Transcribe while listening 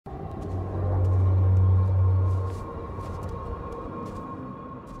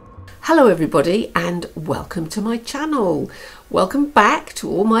Hello everybody and welcome to my channel. Welcome back to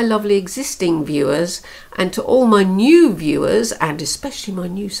all my lovely existing viewers, and to all my new viewers and especially my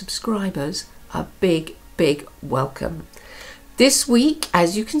new subscribers, a big welcome. This week,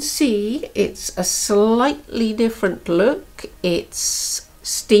 as you can see, it's a slightly different look. It's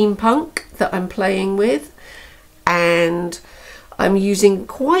steampunk that I'm playing with, and I'm using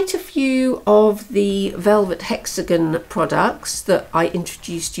quite a few of the Velvet Hexagon products that I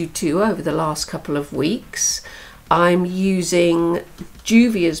introduced you to over the last couple of weeks. I'm using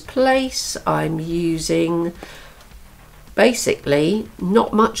Juvia's Place. I'm using basically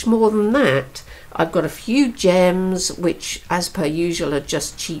not much more than that. I've got a few gems, which as per usual are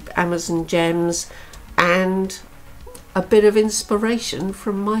just cheap Amazon gems, and a bit of inspiration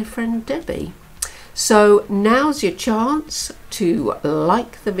from my friend Debbie. So now's your chance to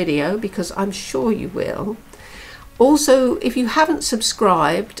like the video, because I'm sure you will. Also, if you haven't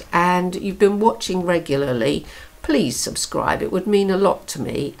subscribed and you've been watching regularly, please subscribe. It would mean a lot to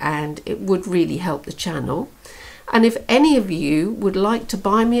me and it would really help the channel. And if any of you would like to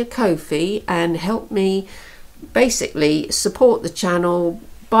buy me a Ko-fi and help me basically support the channel,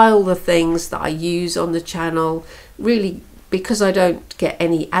 buy all the things that I use on the channel, really, because I don't get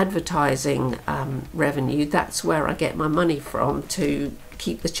any advertising revenue, that's where I get my money from to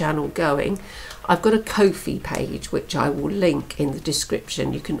keep the channel going. I've got a Ko-fi page which I will link in the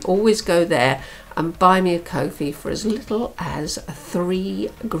description. You can always go there and buy me a Ko-fi for as little as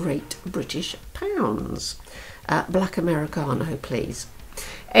 £3 Great British pounds. Black Americano, please.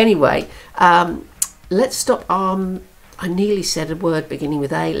 Anyway, let's stop. I nearly said a word beginning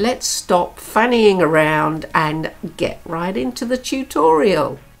with A. Let's stop fannying around and get right into the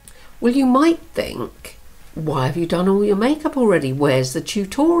tutorial. Well, you might think, why have you done all your makeup already? Where's the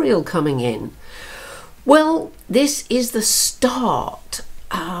tutorial coming in? Well, this is the start.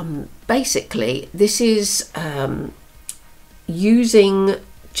 Basically, this is using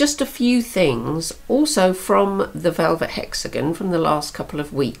just a few things also from the Velvet Hexagon from the last couple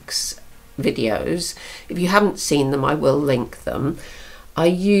of weeks videos. If you haven't seen them, I will link them. I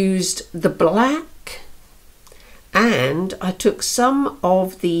used the black, and I took some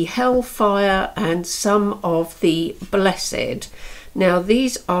of the Hellfire and some of the Blessed. Now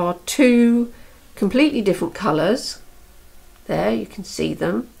these are two completely different colours. There, you can see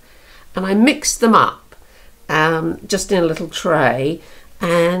them, and I mixed them up just in a little tray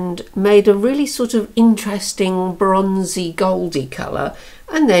and made a really sort of interesting bronzy goldy colour,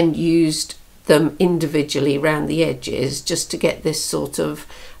 and then used them individually around the edges just to get this sort of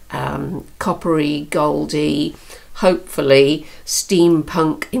coppery, goldy, hopefully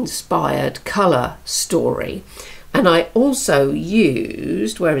steampunk inspired colour story. And I also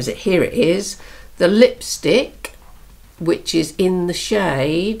used, where is it? Here it is, the lipstick, which is in the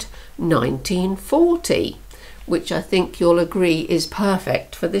shade 1940, which I think you'll agree is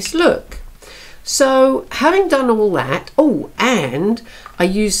perfect for this look. So having done all that, oh, and I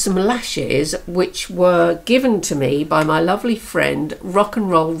used some lashes which were given to me by my lovely friend Rock and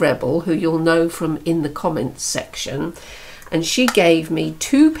Roll Rebel, who you'll know from in the comments section, and she gave me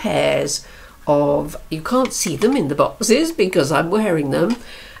two pairs of, you can't see them in the boxes because I'm wearing them,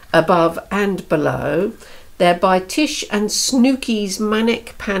 above and below. They're by Tish and Snooky's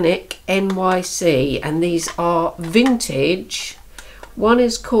Manic Panic NYC, and these are vintage. One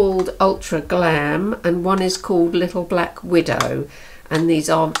is called Ultra Glam and one is called Little Black Widow, and these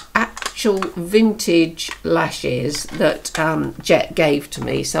are actual vintage lashes that Jet gave to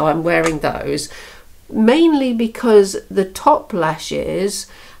me, so I'm wearing those mainly because the top lashes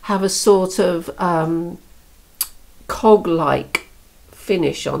have a sort of cog-like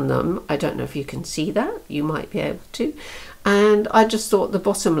finish on them. I don't know if you can see that, you might be able to, and I just thought the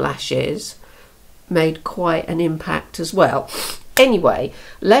bottom lashes made quite an impact as well. Anyway,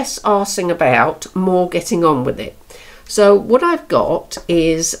 less arsing about, more getting on with it. So what I've got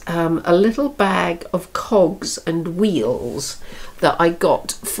is a little bag of cogs and wheels that I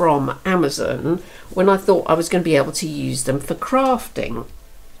got from Amazon when I thought I was going to be able to use them for crafting.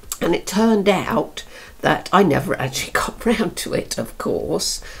 And it turned out that I never actually got round to it, of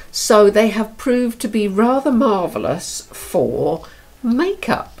course. So they have proved to be rather marvellous for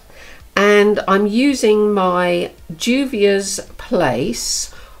makeup. And I'm using my Juvia's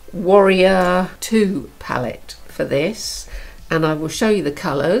Place Warrior 2 palette for this, and I will show you the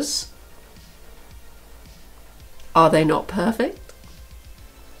colours. Are they not perfect?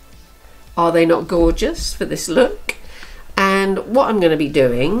 Are they not gorgeous for this look? And what I'm going to be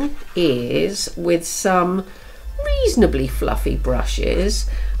doing is, with some reasonably fluffy brushes,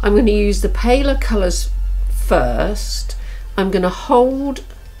 I'm going to use the paler colours first. I'm going to hold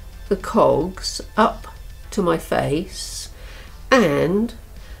the cogs up to my face, and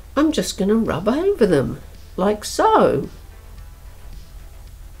I'm just going to rub over them like so.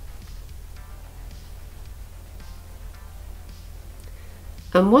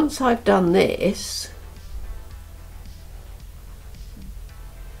 And once I've done this,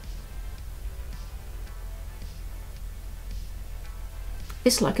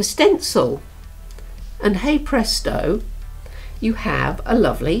 it's like a stencil, and hey presto, you have a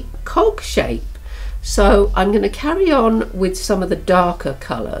lovely cog shape. So I'm going to carry on with some of the darker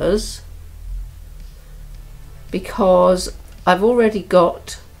colours because I've already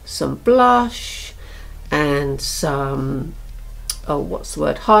got some blush and some, oh, what's the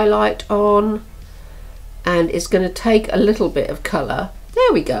word, highlight on, and it's going to take a little bit of colour.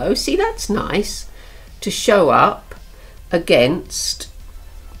 There we go, see, that's nice to show up against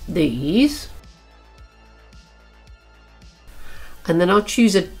these. And then I'll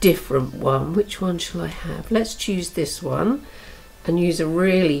choose a different one. Which one shall I have? Let's choose this one and use a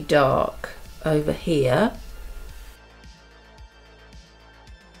really dark over here.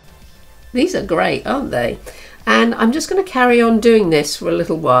 These are great, aren't they? And I'm just going to carry on doing this for a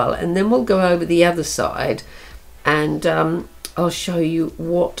little while, and then we'll go over the other side, and I'll show you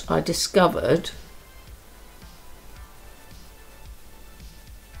what I discovered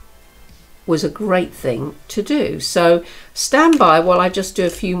was a great thing to do. So stand by while I just do a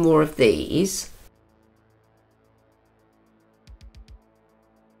few more of these.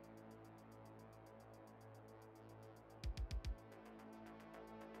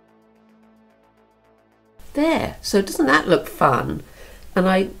 There, so doesn't that look fun? And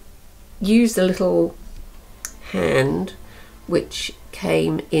I used a little hand which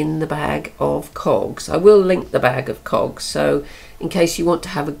came in the bag of cogs. I will link the bag of cogs, so in case you want to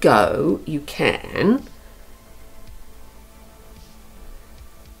have a go, you can.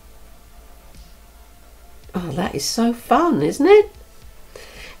 Oh, that is so fun, isn't it?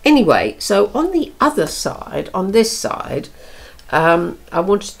 Anyway, so on the other side, on this side, I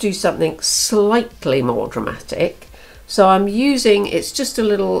wanted to do something slightly more dramatic. So I'm using, it's just a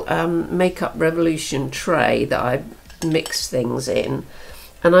little Makeup Revolution tray that I mix things in,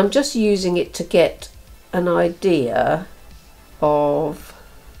 and I'm just using it to get an idea of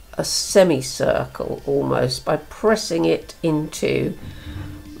a semicircle almost by pressing it into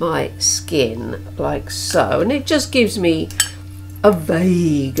my skin like so, and it just gives me a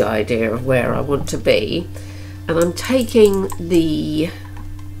vague idea of where I want to be. And I'm taking the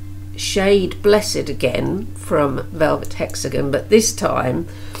shade Blessed again from Velvet Hexagon, but this time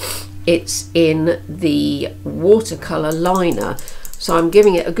it's in the watercolour liner, so I'm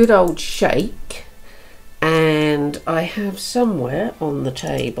giving it a good old shake. And I have somewhere on the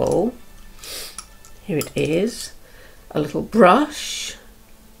table, here it is, a little brush,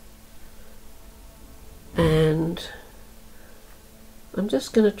 and I'm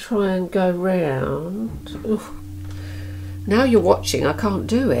just going to try and go round. Oof. Now you're watching, I can't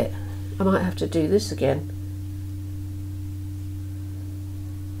do it. I might have to do this again.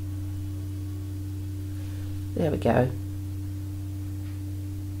 There we go.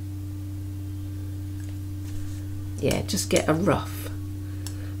 Yeah, just get a rough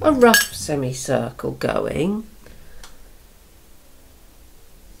semicircle going.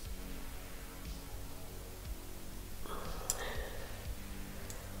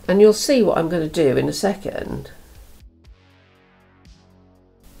 And you'll see what I'm going to do in a second.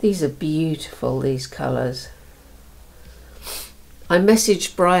 These are beautiful, these colours. I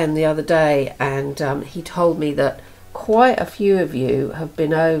messaged Brian the other day, and he told me that quite a few of you have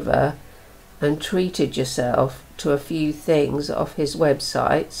been over and treated yourself to a few things off his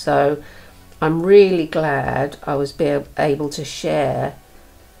website, so I'm really glad I was able to share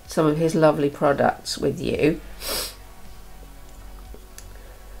some of his lovely products with you.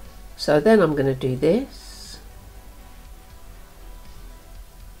 So then I'm going to do this.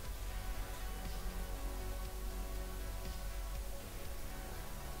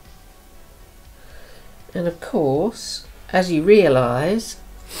 And of course, as you realise,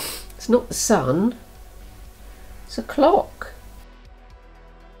 it's not the sun, it's a clock.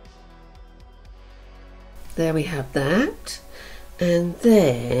 There we have that. And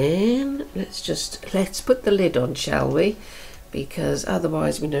then let's put the lid on, shall we? Because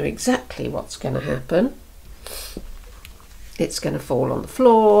otherwise we know exactly what's going to happen. It's going to fall on the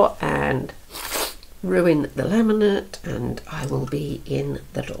floor and ruin the laminate, and I will be in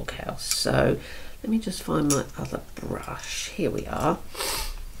the doghouse. So let me just find my other brush. Here we are.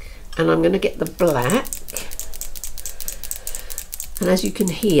 And I'm going to get the black. And as you can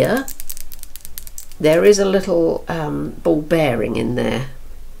hear, there is a little ball bearing in there.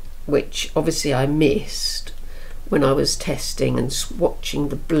 which obviously I missed when I was testing and swatching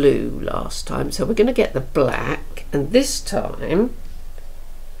the blue last time. So we're going to get the black, and this time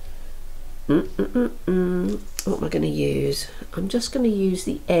what am I going to use? I'm just going to use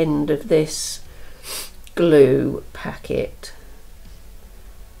the end of this glue packet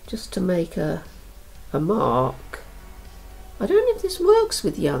just to make a mark. I don't know if this works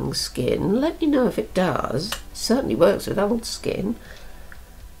with young skin. Let me know if it does. It certainly works with old skin.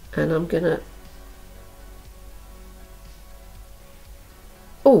 And I'm going to...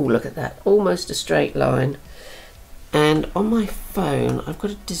 Oh, look at that. Almost a straight line. And on my phone, I've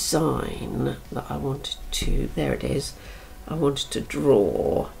got a design that I wanted to... There it is. I wanted to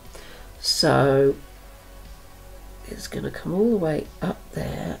draw. So it's going to come all the way up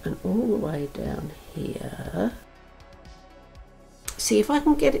there and all the way down here. See if I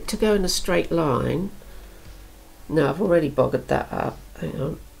can get it to go in a straight line. No, I've already boggered that up. Hang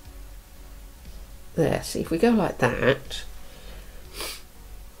on. There, see if we go like that.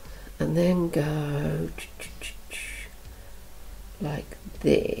 And then go like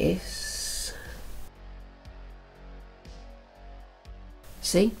this.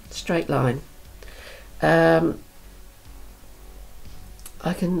 See? Straight line. I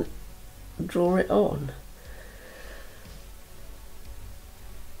can draw it on.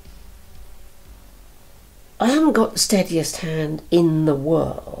 I haven't got the steadiest hand in the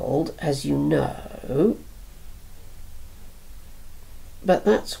world, as you know, but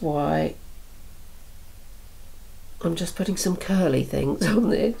that's why I'm just putting some curly things on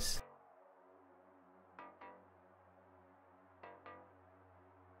this.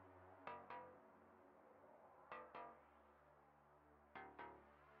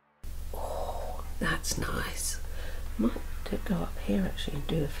 Oh, that's nice. I might go up here actually and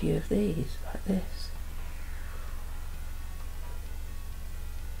do a few of these like this.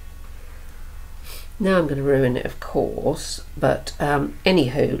 Now I'm going to ruin it, of course, but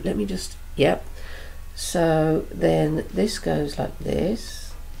anywho, let me just, yep. So then this goes like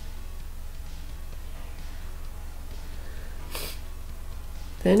this.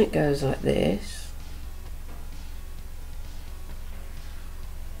 Then it goes like this.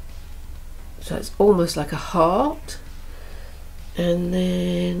 So it's almost like a heart. And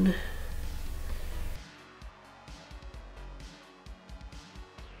then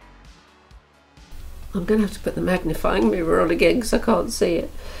I'm going to have to put the magnifying mirror on again because I can't see it.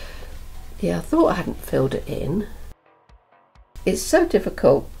 Yeah, I thought I hadn't filled it in. It's so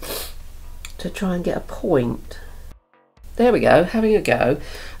difficult to try and get a point. There we go, having a go.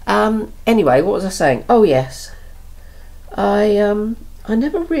 Anyway, what was I saying? Oh yes, I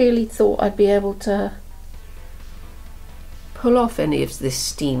never really thought I'd be able to pull off any of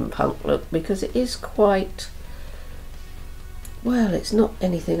this steampunk look because it is quite, well, it's not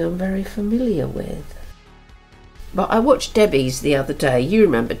anything I'm very familiar with. But I watched Debbie's the other day. You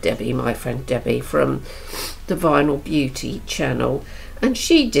remember Debbie, my friend Debbie from the Vinyl Beauty channel, and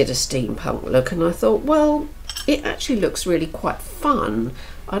she did a steampunk look, and I thought, well, it actually looks really quite fun.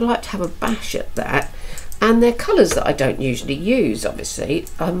 I'd like to have a bash at that. And they're colours that I don't usually use, obviously.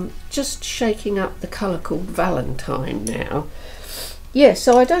 I'm just shaking up the colour called Valentine now. Yeah,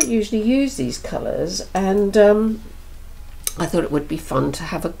 so I don't usually use these colours, and I thought it would be fun to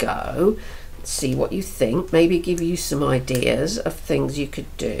have a go, see what you think, maybe give you some ideas of things you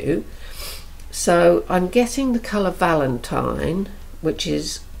could do. So I'm getting the colour Valentine, which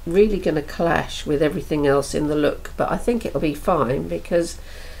is really going to clash with everything else in the look, but I think it'll be fine because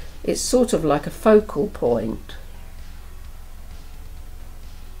it's sort of like a focal point.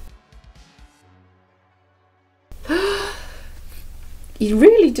 You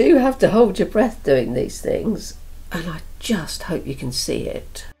really do have to hold your breath doing these things, and I just hope you can see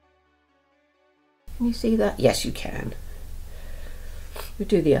it. Can you see that? Yes, you can. We'll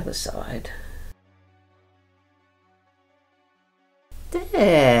do the other side.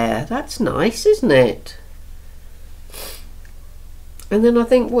 There, that's nice, isn't it? And then I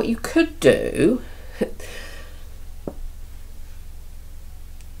think what you could do,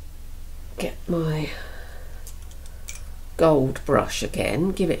 get my gold brush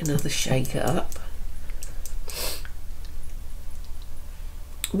again, give it another shake up.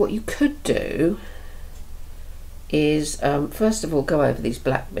 What you could do is first of all go over these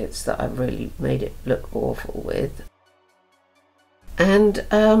black bits that I've really made it look awful with, and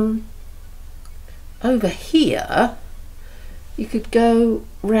over here you could go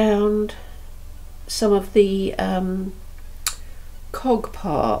round some of the cog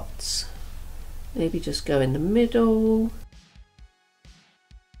parts, maybe just go in the middle,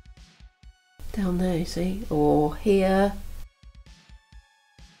 down there, you see, or here.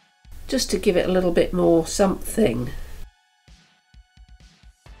 just to give it a little bit more something.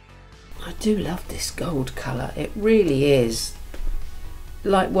 I do love this gold colour, it really is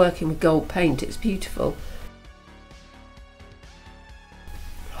like working with gold paint, it's beautiful.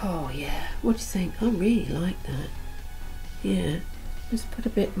 Oh yeah, what do you think? I really like that. Yeah, let's put a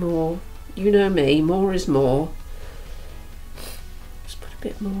bit more, you know me, more is more. Let's put a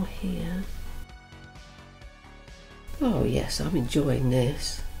bit more here. Oh yes, I'm enjoying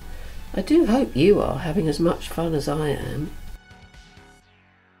this. I do hope you are having as much fun as I am.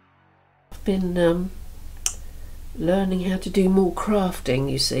 I've been learning how to do more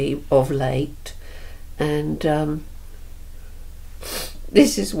crafting, you see, of late, and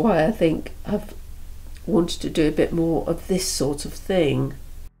this is why I think I've wanted to do a bit more of this sort of thing.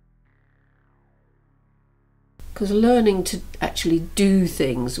 Because learning to actually do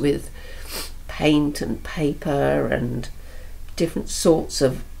things with paint and paper and different sorts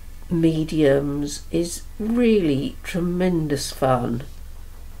of mediums is really tremendous fun.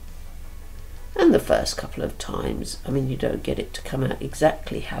 And the first couple of times, I mean, you don't get it to come out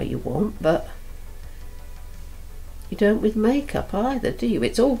exactly how you want, but you don't with makeup either, do you?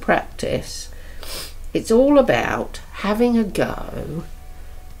 It's all practice. It's all about having a go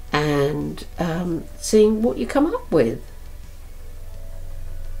and seeing what you come up with.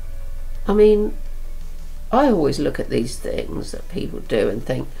 I mean, I always look at these things that people do and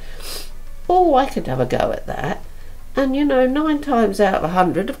think, oh, I could have a go at that. And you know, 9 times out of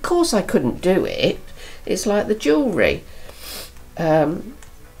 100, of course I couldn't do it. It's like the jewellery.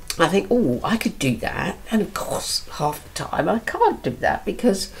 I think, oh, I could do that. And of course, half the time I can't do that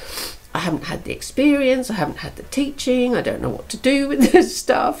because I haven't had the experience, I haven't had the teaching, I don't know what to do with this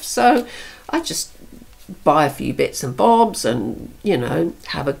stuff. So I just buy a few bits and bobs and, you know,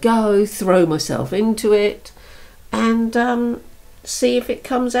 have a go, throw myself into it and see if it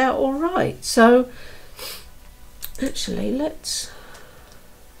comes out all right. So actually, let's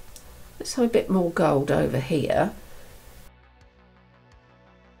have a bit more gold over here.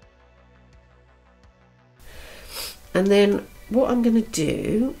 And then what I'm going to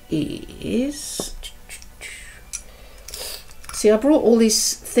do is, see, I brought all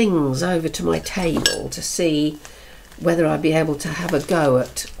these things over to my table to see whether I'd be able to have a go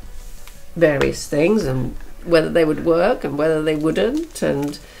at various things and whether they would work and whether they wouldn't.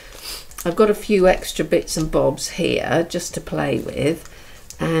 And I've got a few extra bits and bobs here just to play with.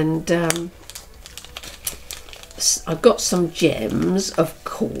 And I've got some gems, of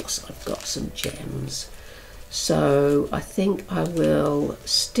course I've got some gems. So I think I will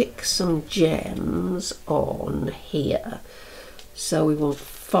stick some gems on here. So we want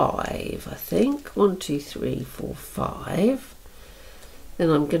 5, I think. 1, 2, 3, 4, 5. Then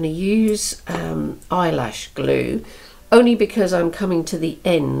I'm going to use eyelash glue, only because I'm coming to the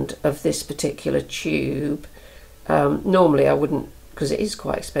end of this particular tube. Normally I wouldn't, because it is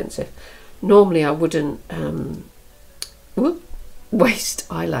quite expensive. Normally I wouldn't waste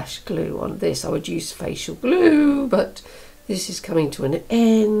eyelash glue on this. I would use facial glue, but this is coming to an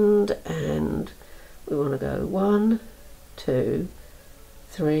end and we want to go 1, 2,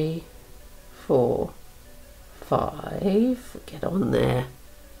 3, 4, 5. Get on there.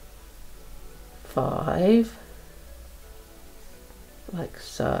 5, like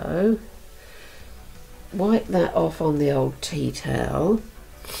so. Wipe that off on the old tea towel.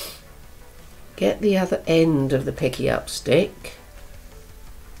 Get the other end of the picky up stick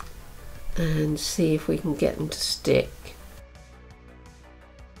and see if we can get them to stick.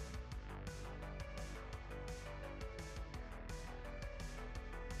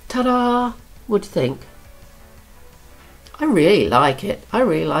 Ta-da! What do you think? I really like it. I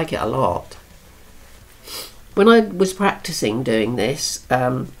really like it a lot. When I was practicing doing this,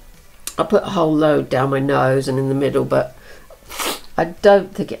 I put a whole load down my nose and in the middle, but I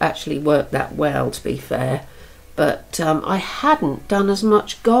don't think it actually worked that well, to be fair. But I hadn't done as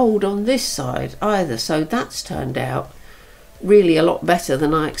much gold on this side either, so that's turned out really a lot better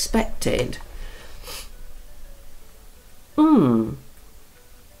than I expected.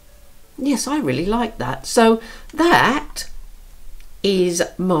 Yes, I really like that. So that is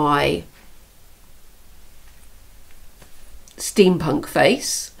my steampunk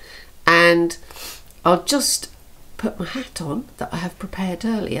face, and I'll just put my hat on that I have prepared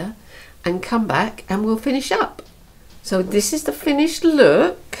earlier and come back and we'll finish up. So this is the finished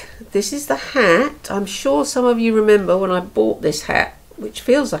look. This is the hat. I'm sure some of you remember when I bought this hat, which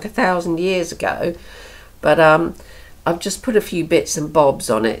feels like 1,000 years ago, but I've just put a few bits and bobs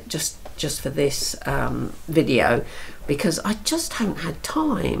on it just for this video, because I just haven't had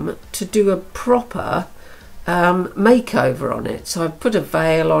time to do a proper makeover on it. So I've put a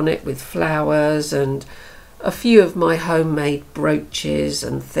veil on it with flowers and a few of my homemade brooches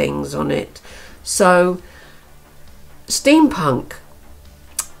and things on it. So steampunk,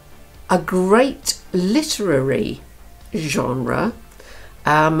 a great literary genre,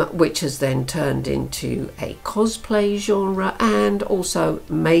 which has then turned into a cosplay genre and also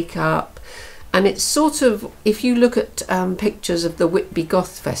makeup. And it's sort of, if you look at pictures of the Whitby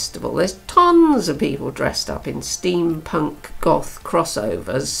Goth Festival, there's tons of people dressed up in steampunk goth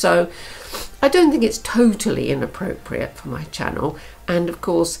crossovers. So I don't think it's totally inappropriate for my channel. And of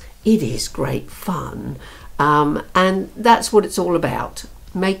course, it is great fun. And that's what it's all about.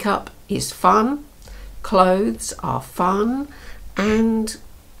 Makeup is fun, clothes are fun, and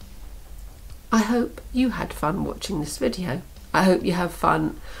I hope you had fun watching this video. I hope you have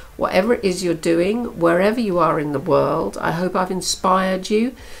fun whatever it is you're doing, wherever you are in the world. I hope I've inspired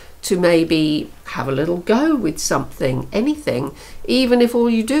you to maybe have a little go with something, anything, even if all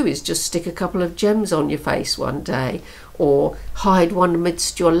you do is just stick a couple of gems on your face one day, or hide one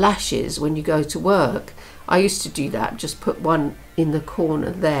amidst your lashes when you go to work. I used to do that, just put one in the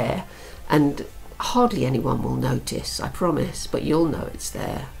corner there, and hardly anyone will notice, I promise, but you'll know it's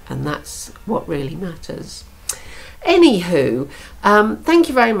there, and that's what really matters. Anywho, thank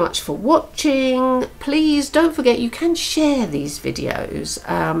you very much for watching. Please don't forget you can share these videos.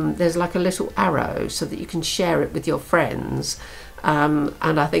 There's like a little arrow so that you can share it with your friends, and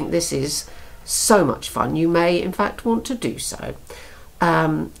I think this is so much fun. You may in fact want to do so.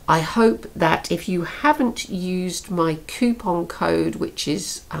 I hope that if you haven't used my coupon code, which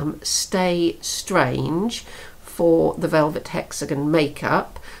is Stay Strange, for the Velvet Hexagon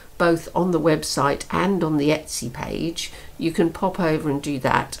makeup, both on the website and on the Etsy page, you can pop over and do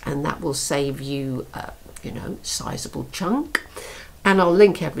that, and that will save you, you know, sizable chunk. And I'll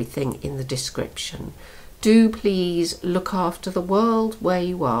link everything in the description. Do please look after the world where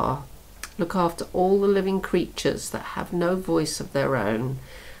you are. Look after all the living creatures that have no voice of their own.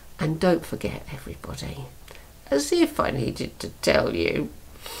 And don't forget, everybody, as if I needed to tell you,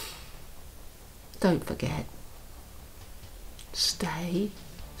 don't forget, stay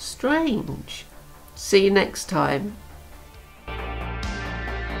strange. See you next time.